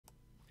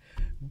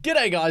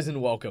G'day guys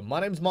and welcome. My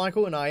name's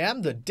Michael and I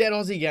am the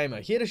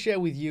DeadAussieGamer, here to share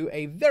with you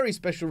a very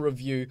special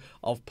review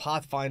of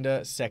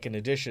Pathfinder 2nd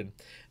Edition.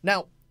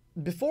 Now,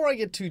 before I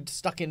get too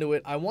stuck into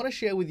it, I want to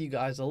share with you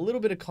guys a little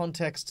bit of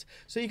context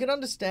so you can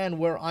understand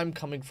where I'm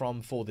coming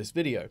from for this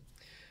video.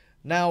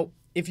 Now,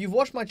 if you've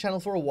watched my channel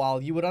for a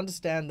while, you would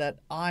understand that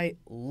I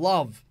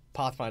love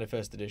Pathfinder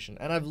 1st Edition,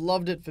 and I've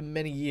loved it for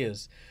many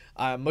years.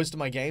 Most of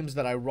my games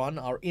that I run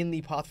are in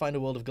the Pathfinder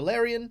world of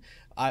Golarion.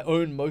 I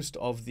own most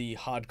of the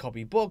hard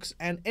copy books,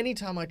 and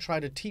anytime I try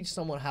to teach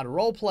someone how to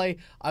roleplay,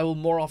 I will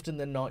more often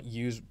than not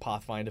use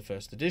Pathfinder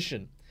 1st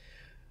Edition.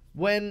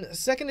 When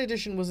 2nd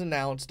Edition was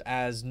announced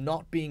as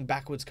not being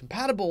backwards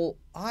compatible,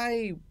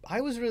 I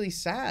was really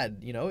sad.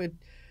 You know,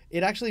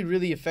 it actually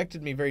really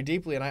affected me very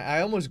deeply, and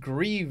I almost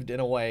grieved in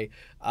a way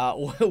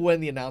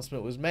when the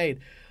announcement was made.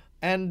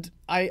 And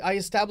I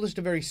established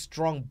a very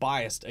strong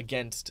bias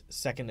against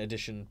 2nd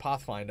Edition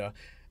Pathfinder.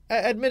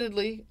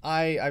 Admittedly,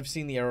 I've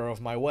seen the error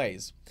of my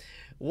ways.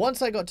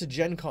 Once I got to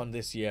Gen Con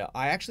this year,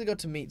 I actually got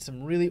to meet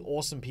some really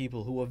awesome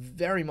people who were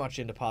very much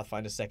into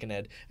Pathfinder 2nd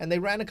Ed, and they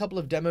ran a couple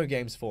of demo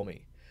games for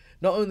me.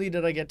 Not only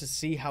did I get to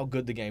see how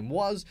good the game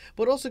was,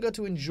 but also got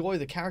to enjoy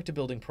the character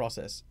building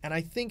process. And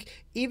I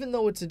think even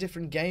though it's a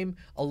different game,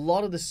 a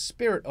lot of the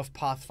spirit of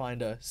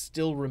Pathfinder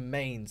still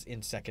remains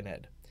in 2nd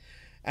Ed.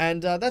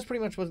 And that's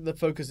pretty much what the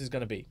focus is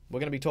going to be.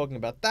 We're going to be talking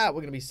about that. We're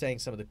going to be saying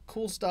some of the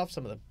cool stuff,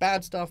 some of the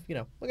bad stuff. You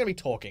know, we're going to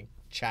be talking,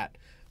 chat,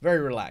 very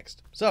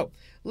relaxed. So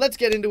let's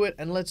get into it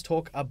and let's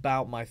talk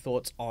about my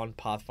thoughts on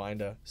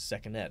Pathfinder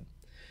 2nd Ed.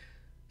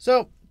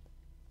 So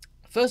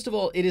first of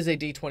all, it is a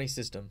D20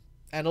 system.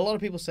 And a lot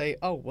of people say,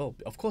 oh, well,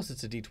 of course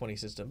it's a D20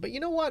 system. But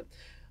you know what?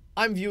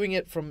 I'm viewing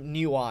it from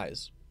new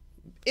eyes.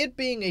 It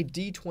being a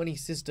D20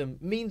 system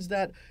means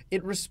that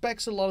it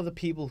respects a lot of the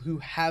people who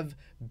have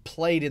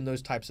played in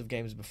those types of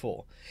games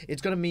before.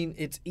 It's going to mean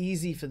it's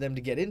easy for them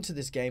to get into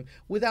this game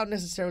without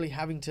necessarily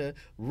having to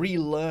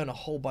relearn a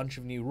whole bunch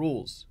of new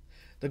rules.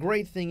 The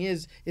great thing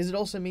is it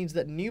also means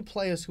that new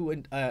players who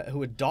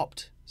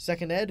adopt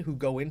 2nd Ed, who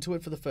go into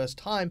it for the first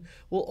time,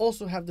 will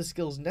also have the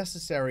skills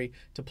necessary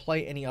to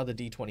play any other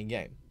D20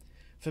 game.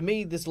 For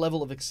me, this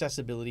level of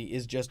accessibility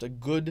is just a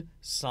good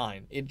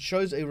sign. It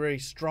shows a very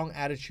strong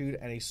attitude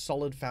and a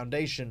solid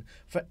foundation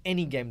for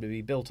any game to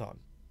be built on.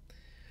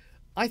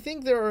 I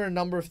think there are a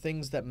number of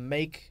things that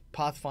make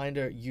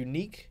Pathfinder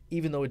unique,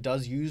 even though it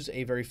does use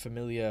a very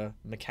familiar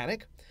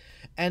mechanic.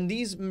 And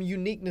these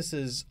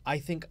uniquenesses, I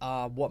think,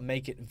 are what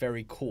make it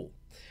very cool.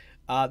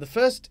 The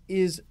first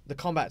is the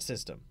combat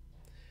system.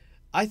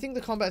 I think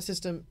the combat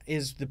system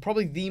is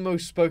probably the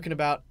most spoken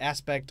about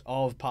aspect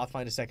of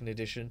Pathfinder 2nd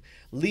Edition,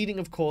 leading,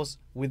 of course,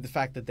 with the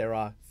fact that there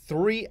are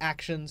 3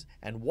 actions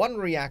and 1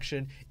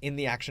 reaction in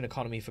the action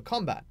economy for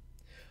combat.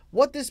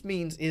 What this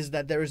means is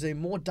that there is a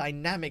more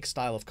dynamic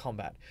style of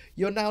combat.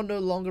 You're now no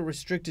longer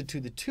restricted to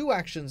the 2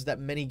 actions that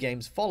many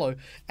games follow,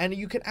 and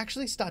you can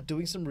actually start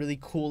doing some really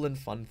cool and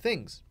fun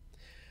things.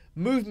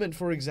 Movement,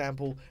 for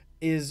example,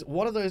 is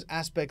one of those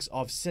aspects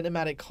of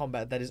cinematic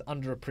combat that is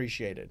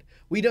underappreciated.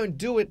 We don't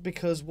do it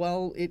because,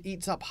 well, it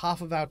eats up half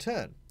of our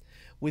turn.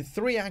 With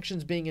 3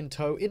 actions being in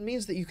tow, it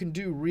means that you can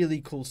do really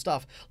cool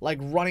stuff, like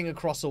running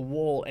across a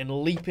wall and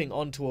leaping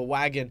onto a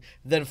wagon,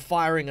 then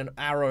firing an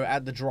arrow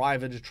at the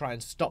driver to try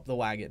and stop the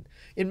wagon.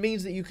 It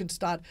means that you can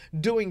start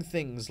doing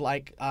things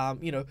like,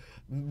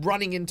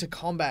 running into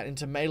combat,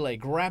 into melee,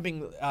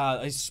 grabbing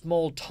a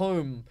small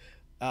tome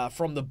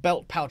from the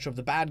belt pouch of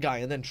the bad guy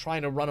and then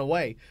trying to run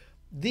away.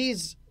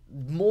 These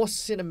more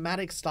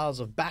cinematic styles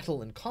of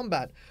battle and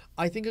combat,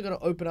 I think, are going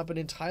to open up an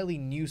entirely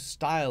new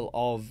style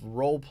of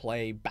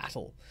roleplay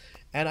battle.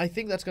 And I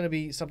think that's going to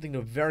be something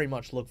to very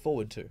much look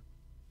forward to.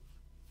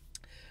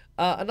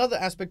 Another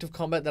aspect of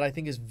combat that I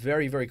think is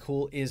very, very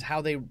cool is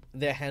how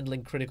they're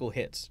handling critical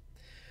hits.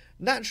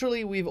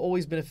 Naturally, we've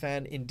always been a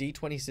fan in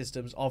D20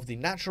 systems of the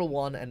natural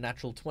 1 and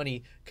natural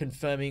 20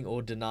 confirming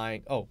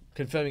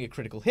a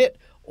critical hit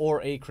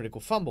or a critical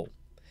fumble.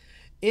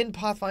 In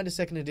Pathfinder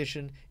 2nd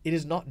Edition, it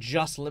is not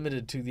just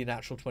limited to the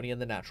natural 20 and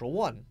the natural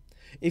 1.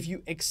 If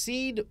you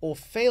exceed or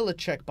fail a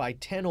check by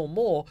 10 or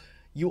more,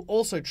 you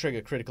also trigger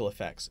critical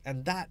effects.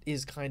 And that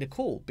is kind of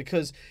cool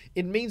because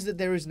it means that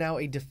there is now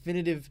a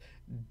definitive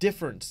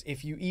difference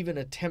if you even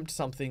attempt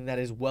something that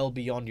is well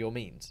beyond your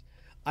means.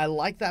 I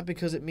like that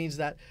because it means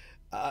that,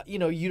 you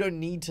don't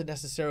need to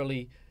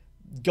necessarily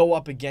go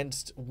up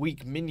against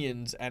weak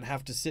minions and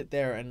have to sit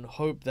there and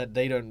hope that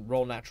they don't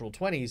roll natural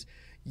 20s.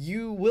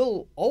 You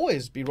will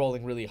always be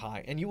rolling really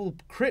high, and you will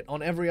crit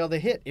on every other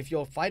hit if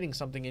you're fighting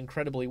something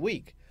incredibly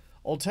weak.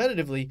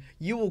 Alternatively,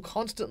 you will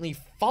constantly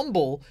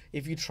fumble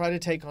if you try to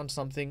take on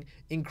something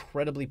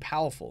incredibly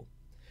powerful.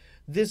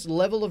 This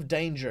level of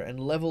danger and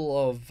level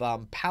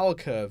of power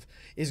curve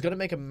is going to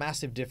make a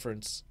massive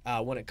difference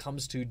when it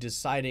comes to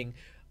deciding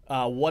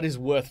what is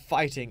worth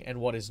fighting and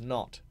what is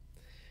not.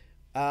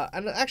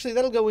 And actually,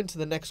 that'll go into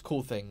the next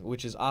cool thing,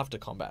 which is after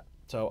combat.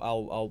 So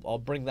I'll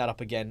bring that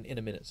up again in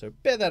a minute. So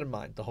bear that in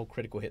mind, the whole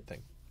critical hit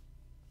thing.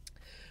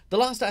 The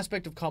last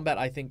aspect of combat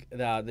I think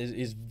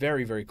is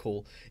very, very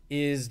cool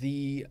is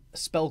the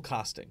spell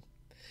casting.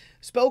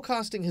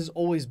 Spellcasting has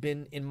always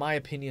been, in my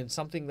opinion,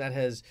 something that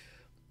has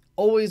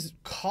always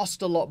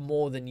cost a lot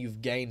more than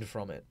you've gained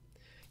from it.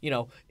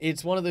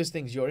 It's one of those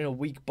things, you're in a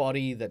weak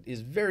body that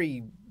is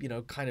very,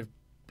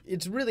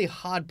 it's really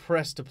hard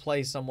pressed to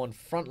play someone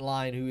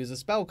frontline who is a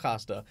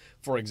spellcaster,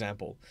 for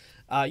example.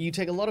 You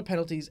take a lot of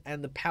penalties,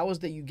 and the powers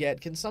that you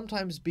get can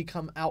sometimes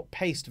become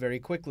outpaced very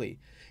quickly.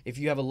 If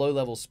you have a low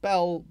level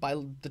spell, by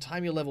the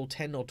time you're level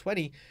 10 or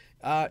 20,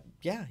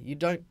 you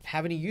don't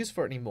have any use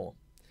for it anymore.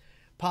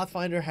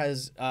 Pathfinder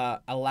has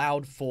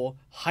allowed for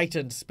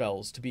heightened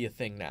spells to be a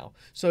thing now.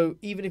 So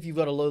even if you've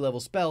got a low level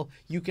spell,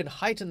 you can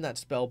heighten that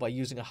spell by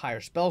using a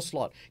higher spell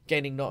slot,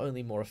 gaining not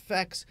only more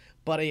effects,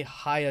 but a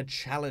higher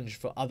challenge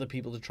for other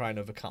people to try and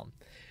overcome.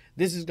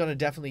 This is going to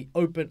definitely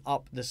open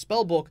up the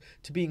spellbook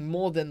to being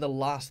more than the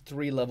last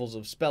 3 levels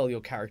of spell your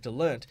character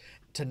learnt,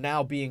 to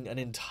now being an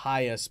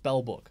entire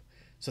spellbook.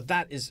 So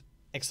that is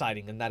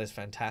exciting, and that is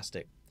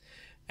fantastic.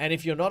 And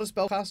if you're not a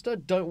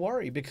spellcaster, don't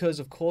worry, because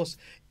of course,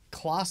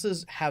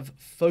 classes have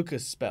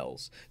focus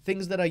spells,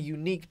 things that are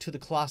unique to the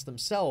class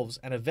themselves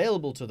and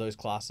available to those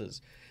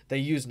classes. They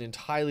use an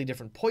entirely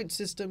different point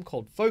system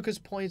called focus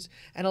points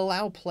and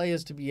allow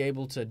players to be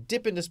able to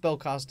dip into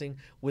spellcasting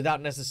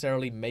without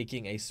necessarily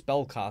making a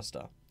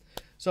spellcaster.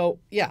 So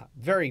yeah,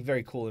 very,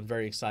 very cool, and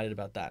very excited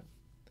about that.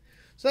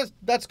 So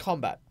that's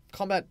combat.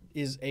 Combat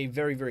is a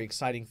very, very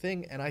exciting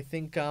thing, and I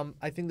think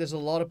there's a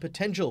lot of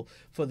potential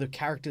for the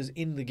characters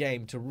in the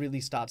game to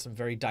really start some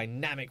very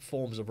dynamic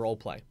forms of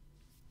roleplay.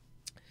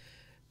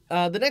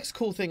 The next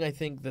cool thing I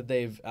think that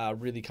they've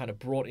really kind of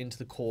brought into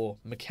the core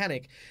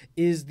mechanic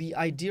is the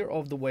idea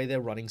of the way they're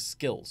running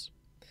skills.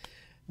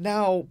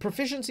 Now,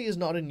 proficiency is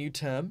not a new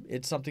term.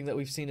 It's something that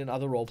we've seen in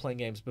other role-playing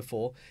games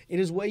before. It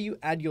is where you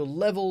add your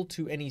level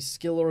to any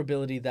skill or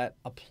ability that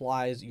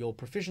applies your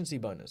proficiency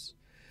bonus.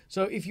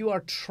 So if you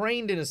are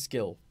trained in a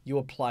skill, you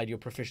applied your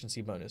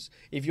proficiency bonus.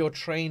 If you're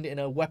trained in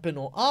a weapon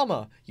or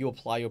armor, you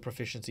apply your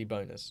proficiency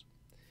bonus.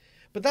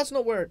 But that's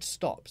not where it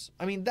stops.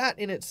 I mean, that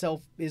in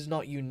itself is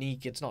not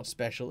unique. It's not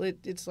special.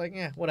 It's like,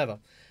 whatever.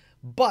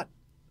 But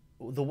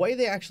the way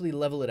they actually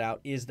level it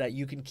out is that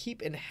you can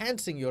keep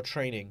enhancing your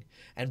training.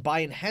 And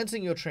by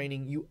enhancing your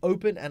training, you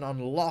open and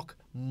unlock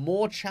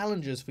more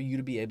challenges for you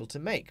to be able to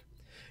make.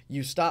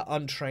 You start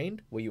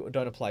untrained, where you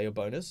don't apply your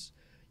bonus.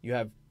 You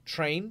have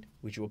trained,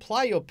 which you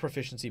apply your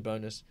proficiency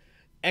bonus.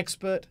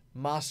 Expert,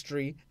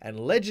 mastery, and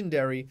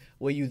legendary,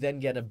 where you then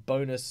get a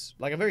bonus,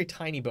 like a very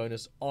tiny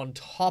bonus, on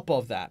top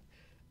of that,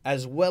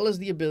 as well as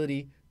the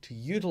ability to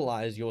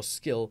utilize your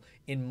skill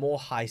in more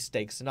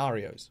high-stakes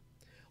scenarios.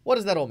 What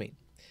does that all mean?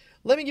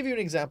 Let me give you an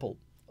example.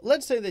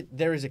 Let's say that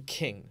there is a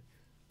king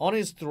on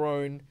his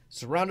throne,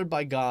 surrounded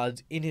by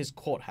guards in his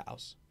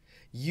courthouse.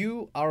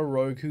 You are a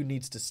rogue who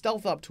needs to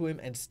stealth up to him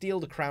and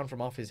steal the crown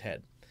from off his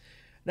head.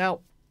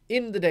 Now,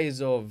 in the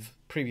days of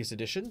previous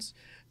editions,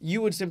 you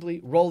would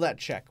simply roll that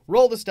check.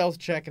 Roll the stealth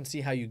check and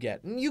see how you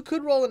get. And you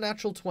could roll a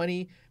natural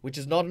 20, which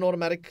is not an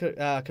automatic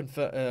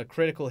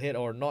critical hit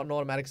or not an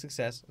automatic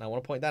success, and I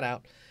want to point that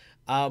out.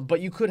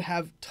 But you could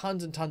have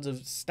tons and tons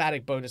of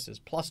static bonuses.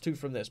 +2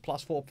 from this,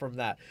 +4 from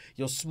that.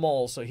 You're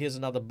small, so here's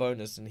another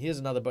bonus, and here's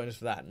another bonus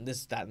for that, and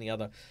this, that, and the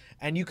other.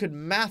 And you could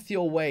math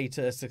your way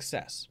to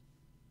success.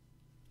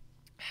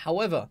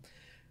 However,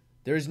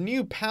 there is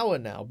new power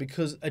now,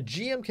 because a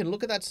GM can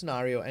look at that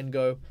scenario and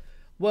go,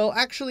 well,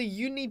 actually,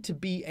 you need to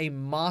be a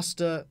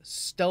master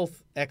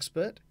stealth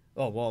expert,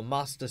 a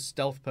master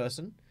stealth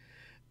person,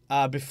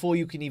 before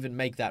you can even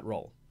make that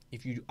roll.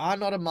 If you are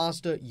not a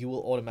master, you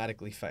will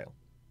automatically fail.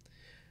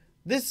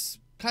 This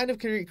kind of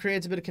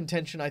creates a bit of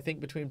contention, I think,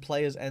 between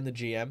players and the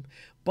GM,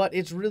 but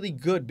it's really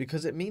good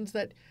because it means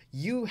that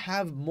you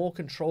have more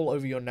control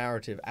over your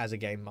narrative as a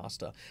game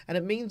master, and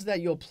it means that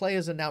your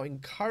players are now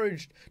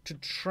encouraged to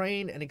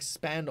train and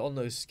expand on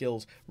those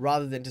skills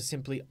rather than to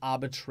simply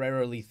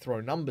arbitrarily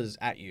throw numbers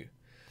at you.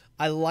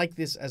 I like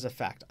this as a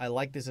fact. I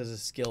like this as a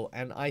skill,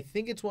 and I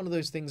think it's one of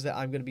those things that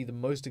I'm going to be the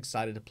most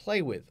excited to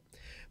play with.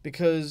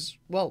 Because,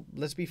 well,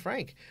 let's be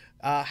frank,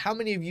 how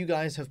many of you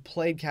guys have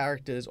played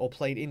characters or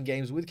played in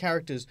games with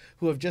characters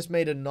who have just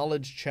made a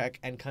knowledge check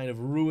and kind of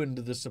ruined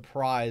the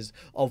surprise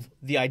of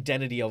the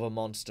identity of a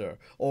monster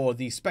or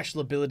the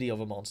special ability of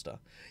a monster?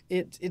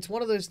 It's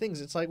one of those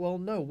things. It's like, well,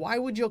 no, why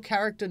would your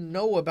character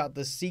know about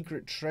the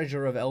secret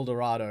treasure of El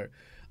Dorado?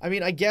 I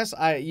mean, I guess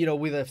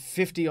with a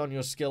 50 on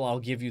your skill, I'll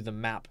give you the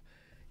map.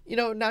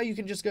 Now you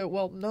can just go,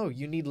 well, no,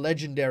 you need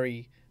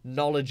legendary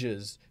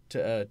knowledges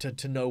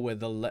to know where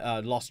the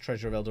lost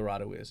treasure of El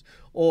Dorado is.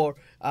 Or,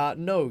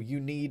 no, you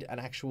need an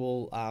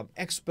actual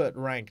expert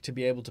rank to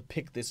be able to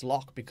pick this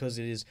lock because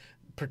it is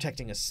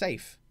protecting a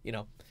safe.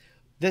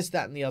 This,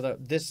 that, and the other.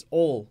 This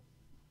all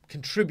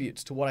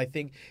contributes to what I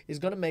think is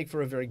going to make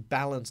for a very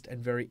balanced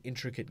and very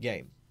intricate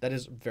game. That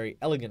is very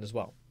elegant as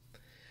well.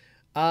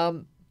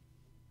 So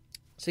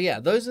yeah,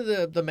 those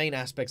are the main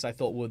aspects I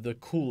thought were the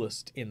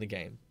coolest in the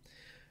game.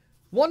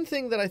 One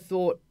thing that I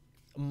thought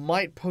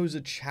might pose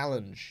a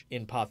challenge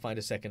in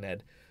Pathfinder 2nd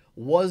Ed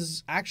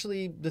was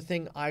actually the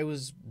thing I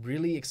was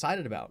really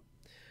excited about.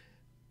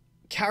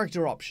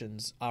 character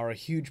options are a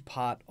huge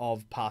part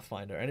of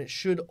Pathfinder, and it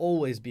should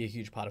always be a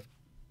huge part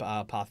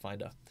of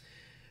Pathfinder.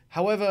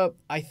 However,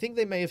 I think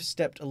they may have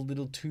stepped a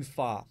little too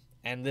far,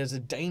 and there's a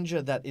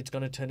danger that it's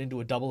going to turn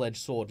into a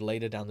double-edged sword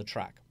later down the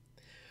track.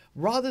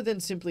 Rather than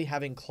simply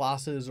having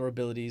classes or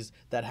abilities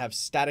that have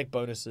static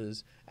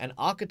bonuses and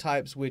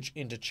archetypes which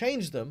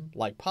interchange them,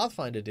 like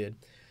Pathfinder did,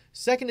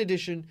 2nd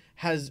edition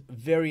has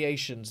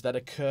variations that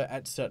occur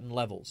at certain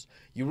levels.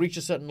 You reach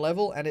a certain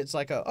level and it's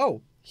like,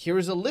 oh, here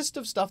is a list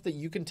of stuff that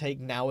you can take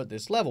now at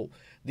this level.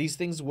 These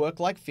things work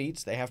like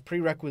feats. They have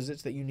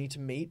prerequisites that you need to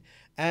meet,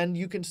 and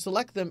you can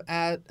select them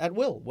at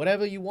will.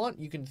 Whatever you want,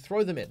 you can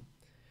throw them in.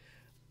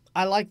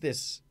 I like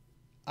this.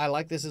 I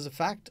like this as a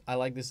fact. I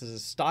like this as a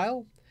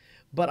style.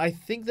 But I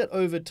think that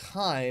over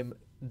time,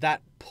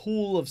 that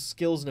pool of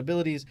skills and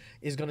abilities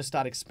is going to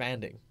start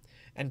expanding.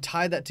 And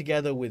tie that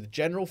together with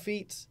general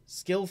feats,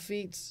 skill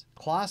feats,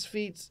 class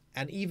feats,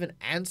 and even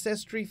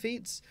ancestry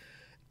feats,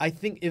 I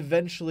think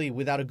eventually,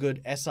 without a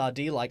good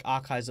SRD like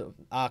Archives of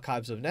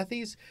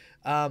Nethys,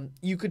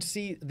 you could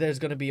see there's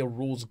going to be a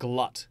rules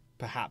glut,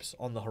 perhaps,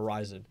 on the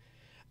horizon.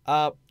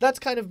 That's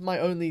kind of my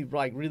only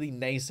really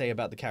naysay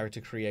about the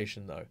character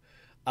creation, though.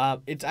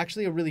 It's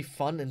actually a really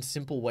fun and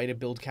simple way to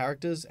build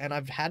characters, and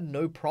I've had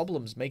no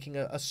problems making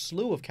a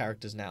slew of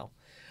characters now.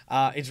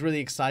 It's really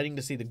exciting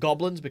to see the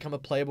goblins become a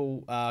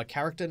playable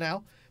character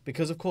now,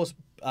 because of course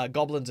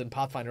goblins in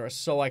Pathfinder are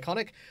so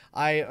iconic.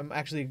 I am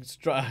actually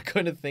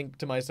going to think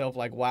to myself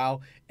like, wow,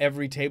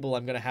 every table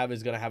I'm going to have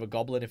is going to have a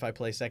goblin if I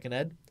play 2nd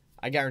ed.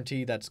 I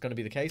guarantee that's going to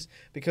be the case,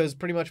 because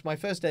pretty much my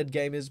 1st ed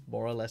game is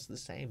more or less the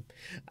same.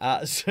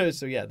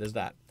 So yeah, there's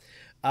that.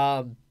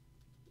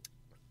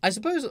 I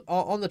suppose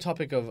on the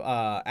topic of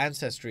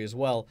ancestry as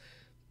well,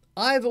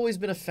 I've always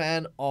been a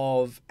fan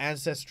of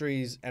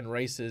ancestries and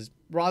races,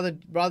 rather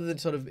than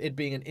sort of it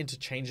being an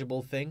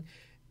interchangeable thing,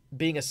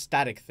 being a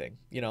static thing,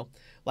 you know?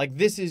 Like,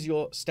 this is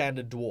your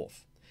standard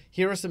dwarf.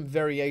 Here are some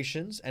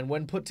variations, and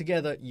when put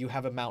together, you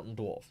have a mountain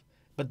dwarf.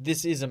 But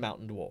this is a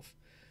mountain dwarf.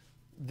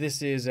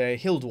 This is a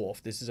hill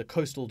dwarf. This is a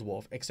coastal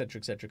dwarf, etc.,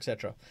 etc.,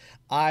 etc.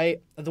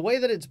 The way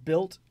that it's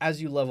built,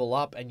 as you level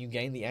up and you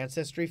gain the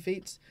ancestry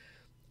feats,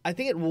 I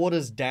think it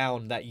waters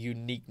down that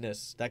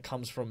uniqueness that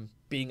comes from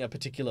being a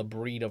particular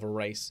breed of a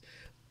race.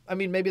 I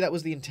mean, maybe that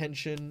was the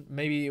intention.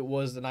 Maybe it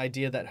was an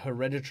idea that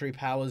hereditary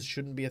powers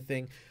shouldn't be a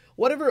thing.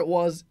 Whatever it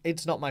was,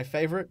 it's not my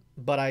favorite,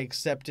 but I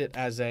accept it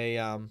as a,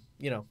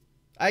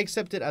 I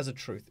accept it as a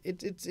truth.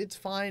 It's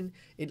fine.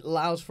 It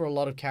allows for a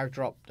lot of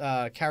character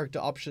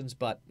options,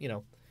 but,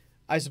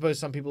 I suppose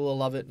some people will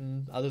love it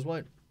and others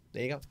won't.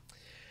 There you go.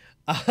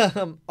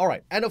 All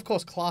right, and of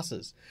course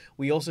classes.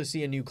 We also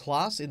see a new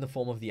class in the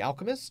form of the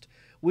Alchemist,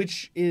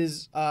 which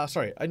is,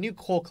 a new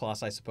core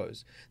class, I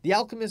suppose. The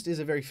Alchemist is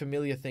a very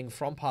familiar thing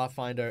from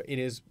Pathfinder. It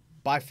is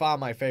by far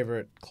my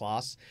favorite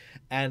class,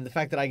 and the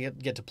fact that I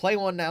get to play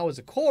one now as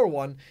a core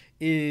one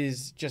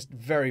is just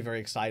very, very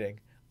exciting.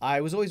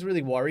 I was always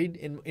really worried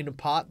in a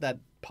part that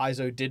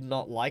Paizo did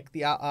not like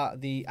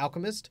the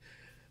Alchemist,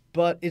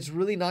 but it's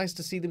really nice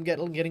to see them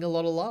getting a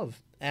lot of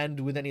love,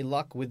 and with any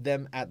luck with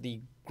them at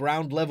the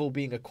ground level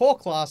being a core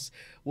class,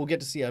 we'll get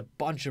to see a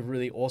bunch of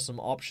really awesome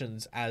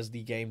options as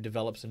the game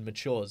develops and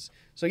matures.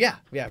 So yeah,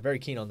 very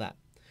keen on that.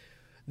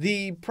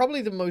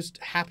 Probably the most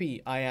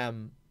happy I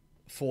am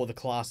for the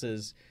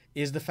classes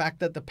is the fact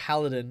that the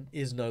Paladin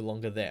is no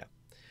longer there.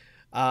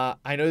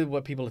 I know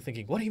what people are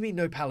thinking. What do you mean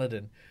no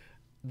Paladin?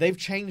 They've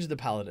changed the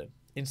Paladin.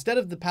 Instead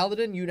of the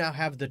Paladin, you now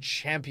have the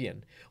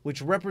Champion,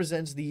 which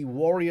represents the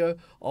warrior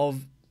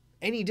of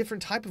any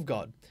different type of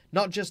god,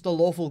 not just the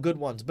lawful good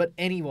ones, but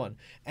anyone.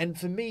 And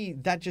for me,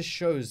 that just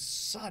shows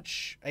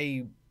such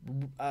a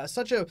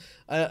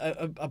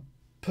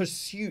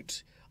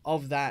pursuit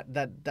of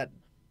that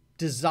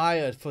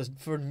desire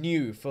for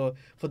new, for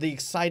the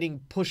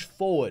exciting push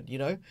forward.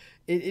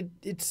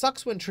 It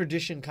sucks when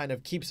tradition kind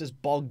of keeps us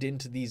bogged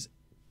into these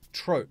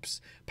tropes.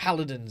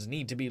 Paladins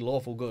need to be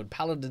lawful good.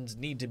 Paladins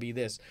need to be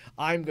this.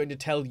 I'm going to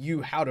tell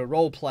you how to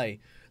roleplay.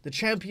 The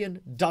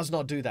Champion does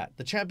not do that.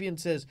 The Champion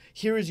says,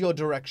 here is your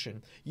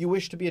direction. You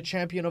wish to be a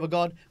champion of a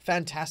god?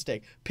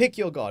 Fantastic. Pick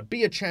your god.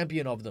 Be a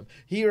champion of them.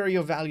 Here are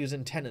your values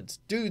and tenets.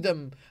 Do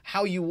them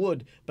how you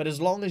would. But as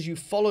long as you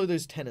follow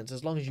those tenets,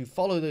 as long as you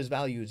follow those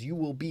values, you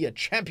will be a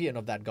champion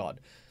of that god.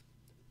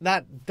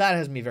 That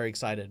has me very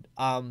excited.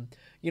 I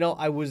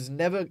was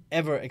never,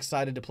 ever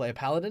excited to play a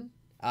Paladin.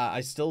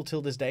 I still,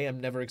 till this day, am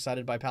never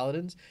excited by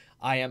Paladins.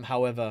 I am,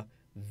 however,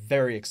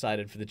 very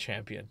excited for the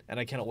Champion, and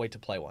I cannot wait to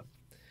play one.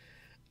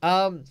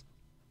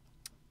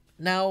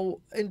 Now,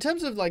 in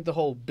terms of the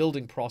whole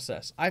building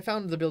process, I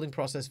found the building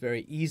process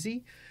very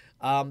easy.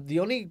 The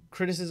only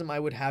criticism I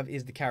would have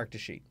is the character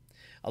sheet.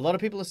 A lot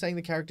of people are saying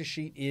the character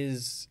sheet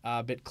is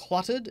a bit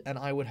cluttered, and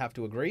I would have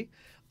to agree.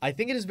 I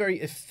think it is very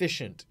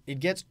efficient. It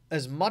gets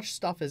as much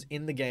stuff as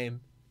in the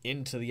game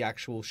into the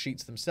actual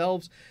sheets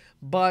themselves,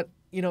 but,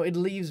 it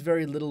leaves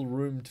very little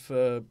room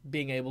for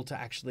being able to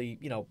actually,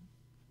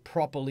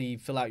 properly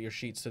fill out your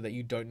sheets so that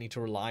you don't need to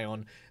rely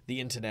on the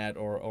internet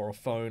or a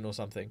phone or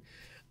something.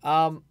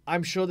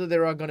 I'm sure that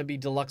there are going to be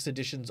deluxe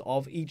editions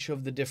of each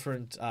of the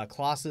different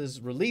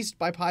classes released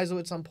by Paizo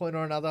at some point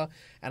or another,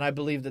 and I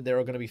believe that there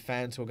are going to be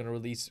fans who are going to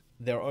release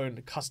their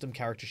own custom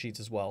character sheets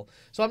as well.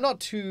 So I'm not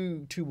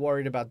too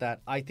worried about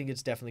that. I think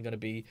it's definitely going to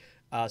be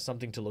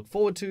something to look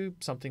forward to,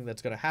 something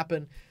that's going to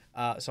happen,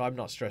 so I'm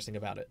not stressing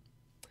about it.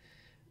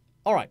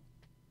 All right.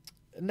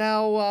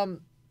 Now,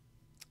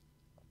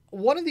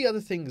 one of the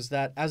other things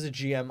that as a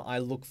GM I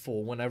look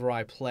for whenever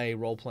I play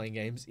role-playing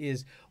games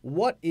is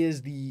what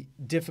is the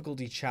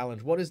difficulty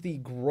challenge? What is the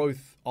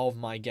growth of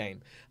my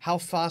game? How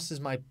fast is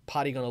my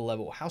party going to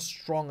level? How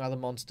strong are the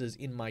monsters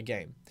in my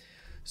game?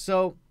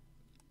 So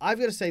I've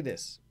got to say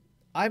this.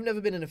 I've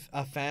never been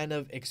a fan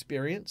of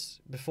experience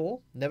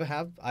before. Never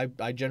have.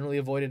 I generally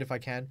avoid it if I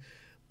can.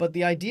 But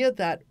the idea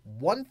that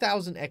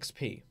 1000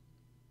 XP,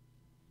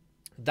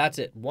 that's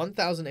it.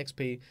 1000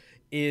 XP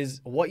is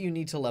what you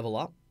need to level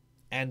up.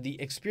 And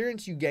the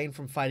experience you gain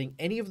from fighting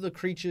any of the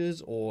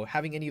creatures or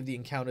having any of the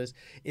encounters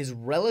is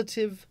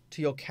relative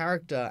to your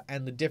character,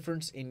 and the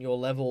difference in your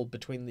level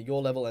between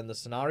your level and the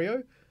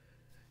scenario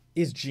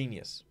is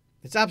genius.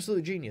 It's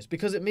absolute genius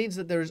because it means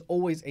that there is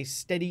always a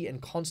steady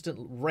and constant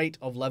rate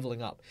of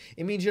leveling up.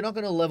 It means you're not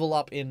going to level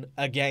up in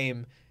a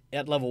game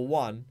at level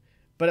 1,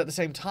 but at the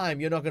same time,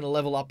 you're not going to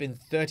level up in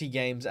 30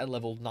 games at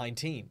level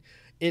 19.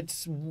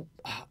 It's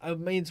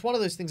one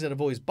of those things that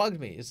have always bugged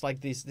me. It's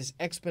like this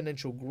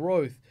exponential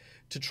growth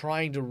to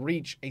trying to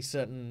reach a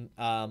certain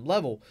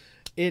level.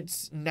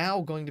 It's now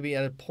going to be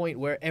at a point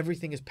where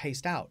everything is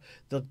paced out.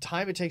 The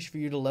time it takes for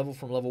you to level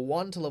from level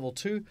 1 to level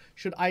 2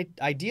 should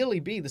ideally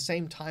be the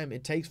same time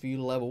it takes for you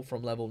to level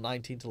from level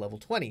 19 to level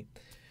 20.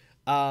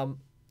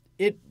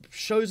 It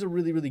shows a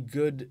really, really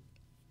good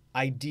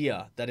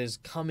idea that has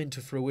come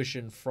into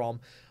fruition from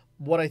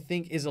what I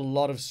think is a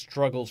lot of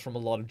struggles from a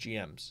lot of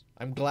GMs.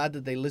 I'm glad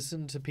that they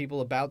listened to people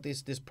about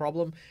this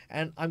problem,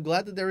 and I'm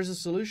glad that there is a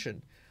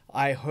solution.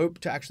 I hope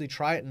to actually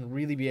try it and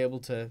really be able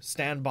to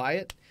stand by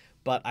it,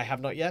 but I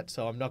have not yet,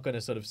 so I'm not going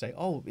to sort of say,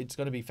 oh, it's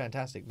going to be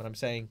fantastic, but I'm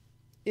saying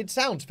it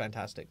sounds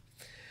fantastic.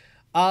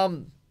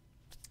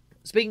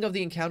 Speaking of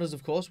the encounters,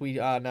 of course, we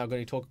are now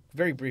going to talk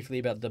very briefly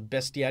about the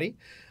bestiary.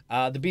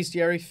 The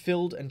bestiary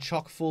filled and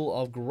chock full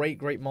of great,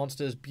 great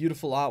monsters,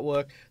 beautiful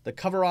artwork. The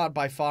cover art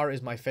by far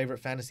is my favorite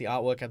fantasy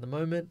artwork at the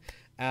moment.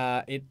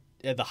 The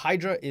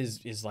Hydra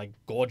is like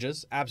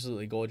gorgeous,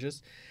 absolutely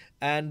gorgeous.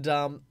 And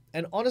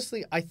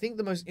honestly, I think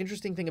the most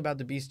interesting thing about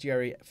the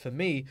bestiary for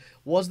me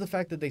was the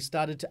fact that they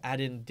started to add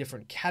in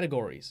different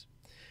categories.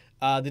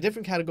 The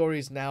different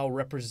categories now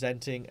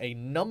representing a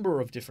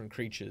number of different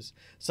creatures,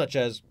 such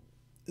as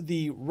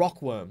the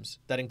rock worms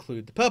that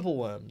include the purple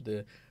worm,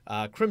 the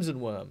crimson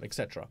worm,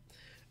 etc.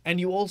 And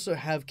you also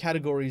have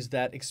categories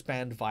that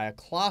expand via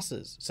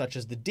classes, such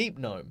as the deep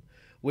gnome,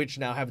 which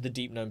now have the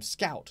deep gnome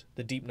scout,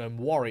 the deep gnome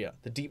warrior,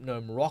 the deep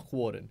gnome rock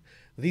warden.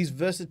 This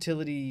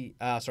versatile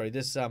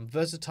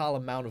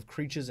amount of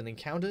creatures and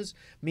encounters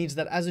means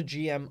that as a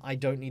GM, I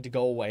don't need to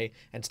go away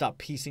and start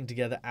piecing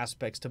together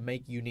aspects to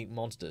make unique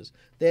monsters.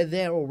 They're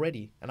there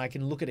already, and I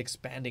can look at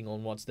expanding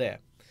on what's there.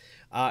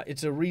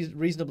 It's a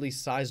reasonably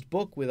sized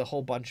book with a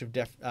whole bunch of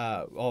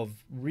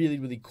really,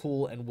 really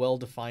cool and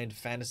well-defined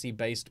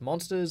fantasy-based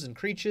monsters and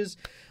creatures.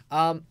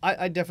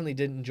 I definitely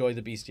did enjoy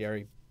the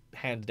bestiary,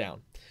 hands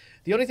down.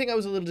 The only thing I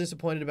was a little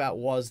disappointed about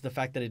was the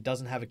fact that it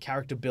doesn't have a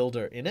character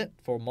builder in it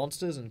for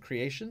monsters and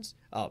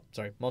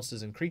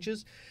monsters and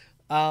creatures.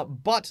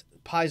 But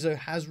Paizo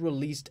has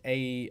released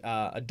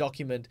a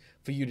document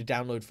for you to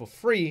download for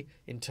free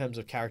in terms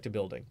of character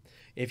building.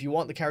 If you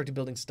want the character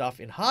building stuff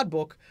in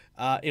hardbook,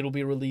 it'll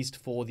be released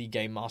for the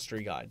Game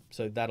Mastery Guide.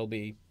 So that'll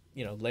be,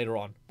 later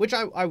on, which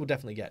I will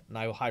definitely get, and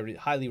I will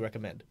highly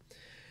recommend.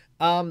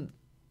 So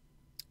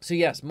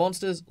yes,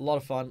 monsters, a lot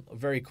of fun,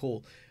 very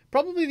cool.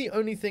 Probably the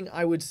only thing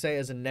I would say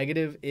as a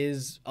negative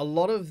is a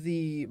lot of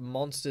the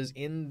monsters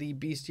in the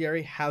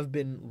bestiary have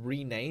been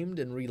renamed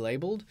and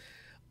relabeled.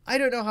 I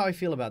don't know how I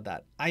feel about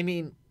that. I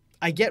mean,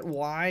 I get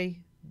why,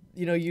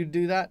 you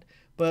do that,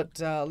 but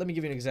let me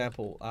give you an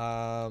example.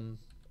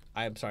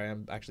 I'm sorry,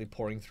 I'm actually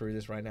pouring through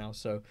this right now.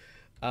 So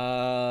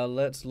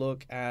let's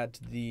look at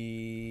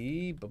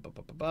the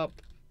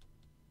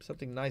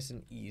something nice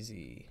and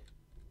easy.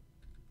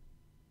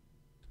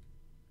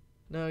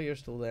 No, you're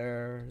still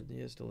there.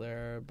 You're still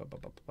there.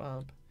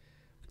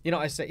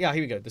 I say, yeah,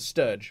 here we go. The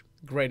Sturge.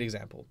 Great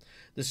example.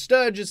 The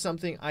Sturge is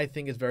something I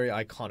think is very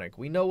iconic.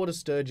 We know what a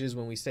Sturge is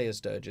when we say a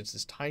Sturge. It's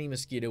this tiny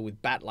mosquito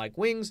with bat-like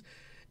wings.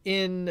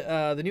 In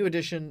the new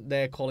edition,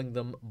 they're calling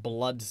them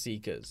Blood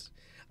Seekers.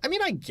 I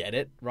mean, I get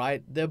it,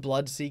 right? They're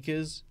Blood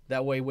Seekers.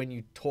 That way, when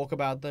you talk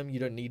about them, you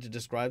don't need to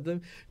describe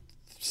them.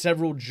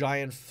 Several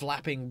giant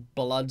flapping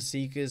Blood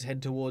Seekers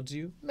head towards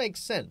you. Makes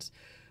sense.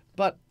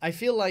 But I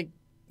feel like,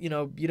 you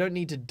don't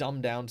need to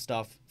dumb down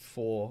stuff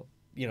for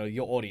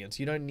your audience.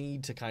 You don't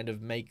need to kind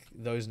of make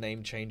those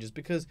name changes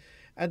because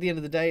at the end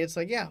of the day, it's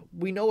like, yeah,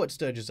 we know what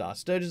Sturges are.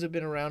 Sturges have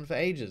been around for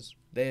ages.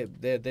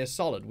 They're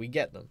solid. We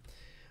get them.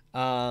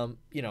 That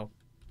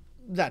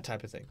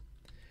type of thing.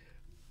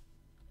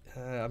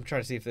 I'm trying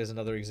to see if there's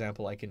another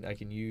example I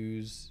can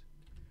use.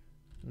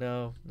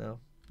 No.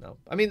 No.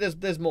 I mean,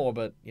 there's more,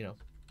 but, you know,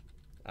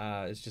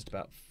 it's just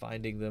about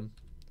finding them.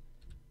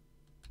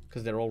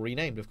 Because they're all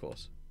renamed, of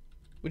course.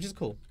 Which is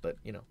cool, but,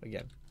 you know,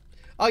 again.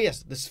 Oh,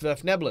 yes, the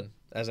Sverfneblin,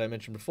 as I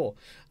mentioned before.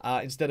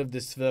 Instead of the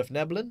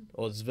Sverfneblin,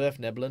 or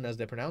Zwerfneblin, as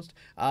they're pronounced,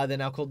 they're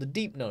now called the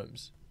Deep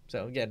Gnomes.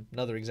 So, again,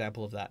 another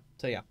example of that.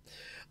 So,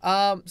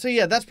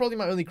 yeah. That's probably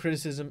my only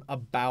criticism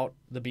about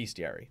the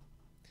bestiary.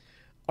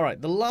 All right,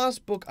 the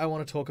last book I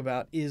want to talk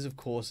about is, of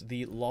course,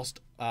 the Lost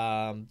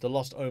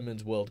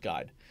Omens World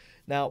Guide.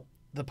 Now,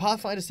 the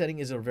Pathfinder setting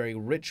is a very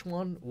rich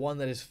one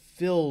that is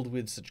filled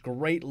with such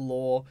great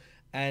lore,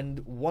 and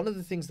one of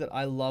the things that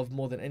I love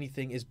more than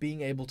anything is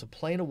being able to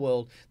play in a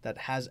world that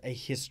has a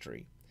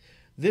history.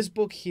 This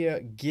book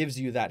here gives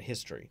you that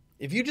history.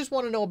 If you just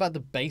want to know about the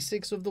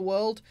basics of the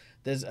world,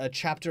 there's a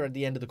chapter at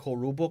the end of the core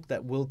rulebook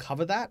that will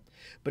cover that.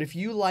 But if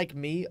you, like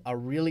me, are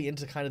really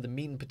into kind of the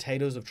meat and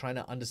potatoes of trying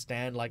to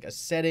understand like a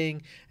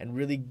setting and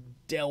really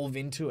delve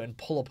into and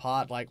pull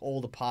apart like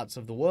all the parts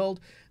of the world,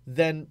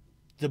 then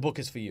the book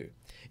is for you.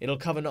 It'll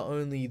cover not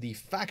only the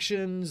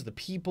factions, the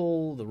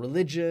people, the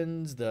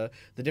religions, the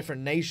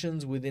different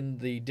nations within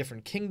the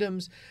different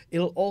kingdoms.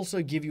 It'll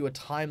also give you a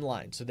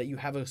timeline so that you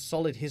have a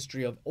solid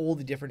history of all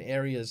the different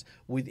areas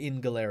within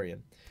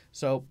Golarion.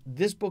 So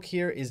this book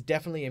here is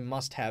definitely a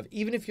must-have.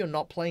 Even if you're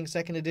not playing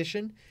 2nd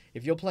edition,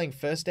 if you're playing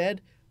 1st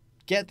ed,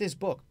 get this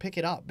book, pick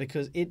it up,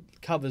 because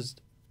it covers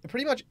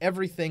pretty much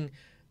everything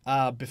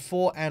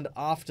before and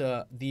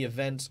after the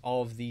events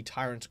of the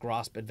Tyrant's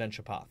Grasp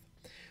adventure path.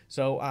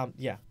 So,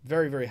 yeah,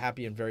 very, very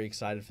happy and very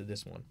excited for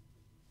this one.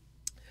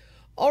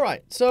 All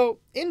right, so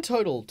in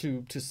total,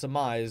 to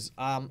surmise,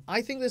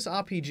 I think this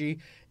RPG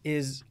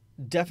is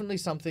definitely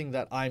something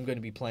that I'm going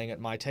to be playing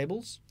at my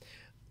tables.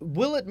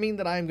 Will it mean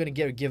that I am going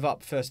to give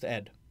up 1st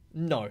ed?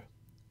 No.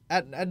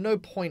 At no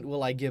point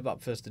will I give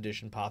up 1st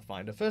edition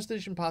Pathfinder. 1st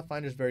edition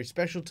Pathfinder is very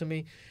special to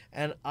me,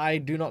 and I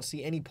do not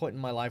see any point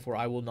in my life where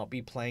I will not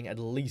be playing at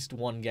least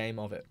one game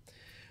of it.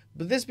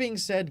 But this being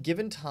said,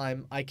 given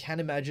time, I can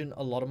imagine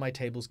a lot of my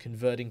tables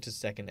converting to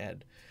 2nd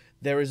ed.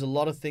 There is a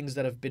lot of things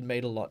that have been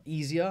made a lot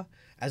easier.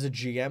 As a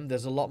GM,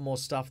 there's a lot more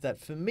stuff that,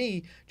 for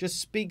me, just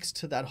speaks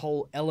to that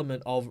whole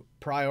element of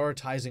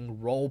prioritizing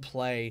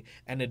roleplay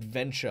and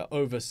adventure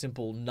over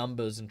simple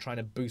numbers and trying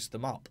to boost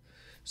them up.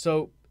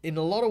 So, in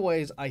a lot of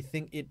ways, I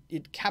think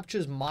it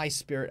captures my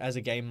spirit as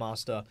a game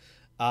master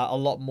a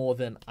lot more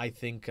than I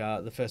think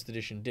the 1st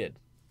edition did.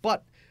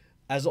 But,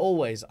 as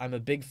always, I'm a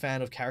big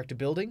fan of character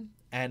building,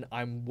 and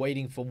I'm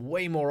waiting for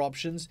way more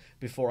options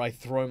before I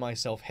throw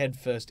myself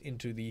headfirst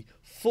into the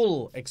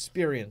full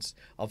experience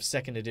of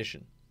 2nd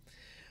edition.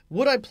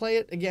 Would I play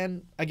it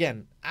again?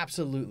 Again,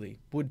 absolutely.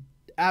 Would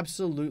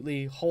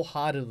absolutely,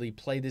 wholeheartedly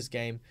play this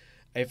game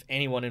if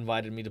anyone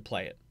invited me to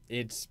play it.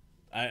 It's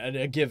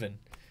a given.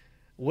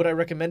 Would I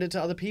recommend it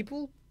to other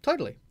people?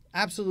 Totally.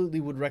 Absolutely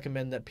would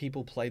recommend that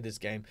people play this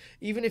game.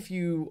 Even if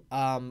you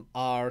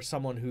are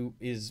someone who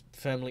is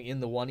firmly in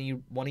the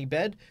 1E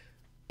bed,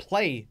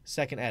 play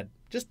 2nd ed.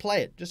 Just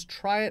play it. Just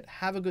try it.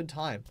 Have a good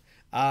time.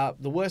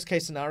 The worst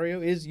case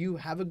scenario is you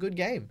have a good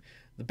game.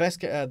 The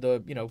best,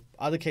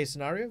 other case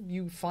scenario,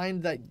 you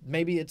find that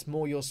maybe it's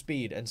more your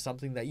speed and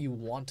something that you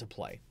want to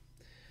play.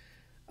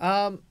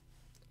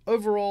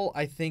 Overall,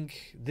 I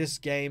think this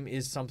game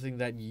is something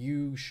that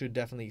you should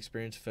definitely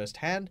experience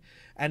firsthand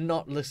and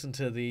not listen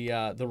to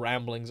the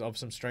ramblings of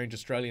some strange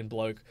Australian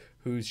bloke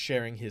who's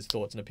sharing his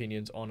thoughts and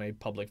opinions on a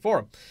public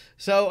forum.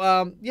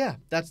 So, yeah,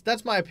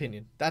 that's my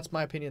opinion. That's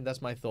my opinion.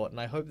 That's my thought. And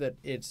I hope that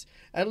it's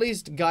at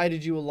least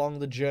guided you along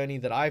the journey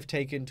that I've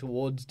taken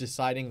towards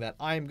deciding that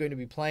I am going to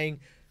be playing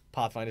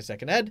Pathfinder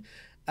 2nd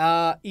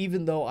ed,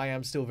 even though I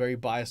am still very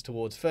biased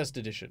towards 1st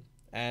edition.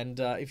 And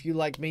if you,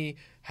 like me,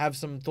 have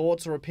some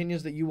thoughts or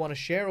opinions that you want to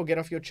share or get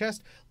off your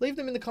chest, leave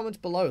them in the comments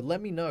below.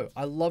 Let me know.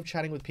 I love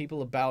chatting with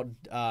people about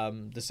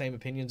the same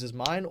opinions as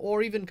mine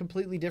or even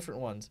completely different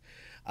ones.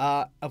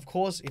 Of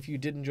course, if you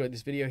did enjoy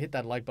this video, hit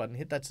that like button,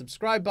 hit that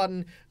subscribe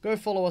button. Go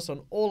follow us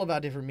on all of our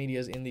different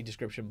medias in the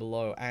description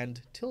below.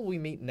 And till we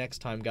meet next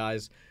time,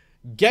 guys,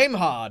 game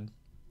hard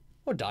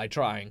or die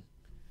trying.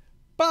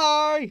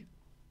 Bye!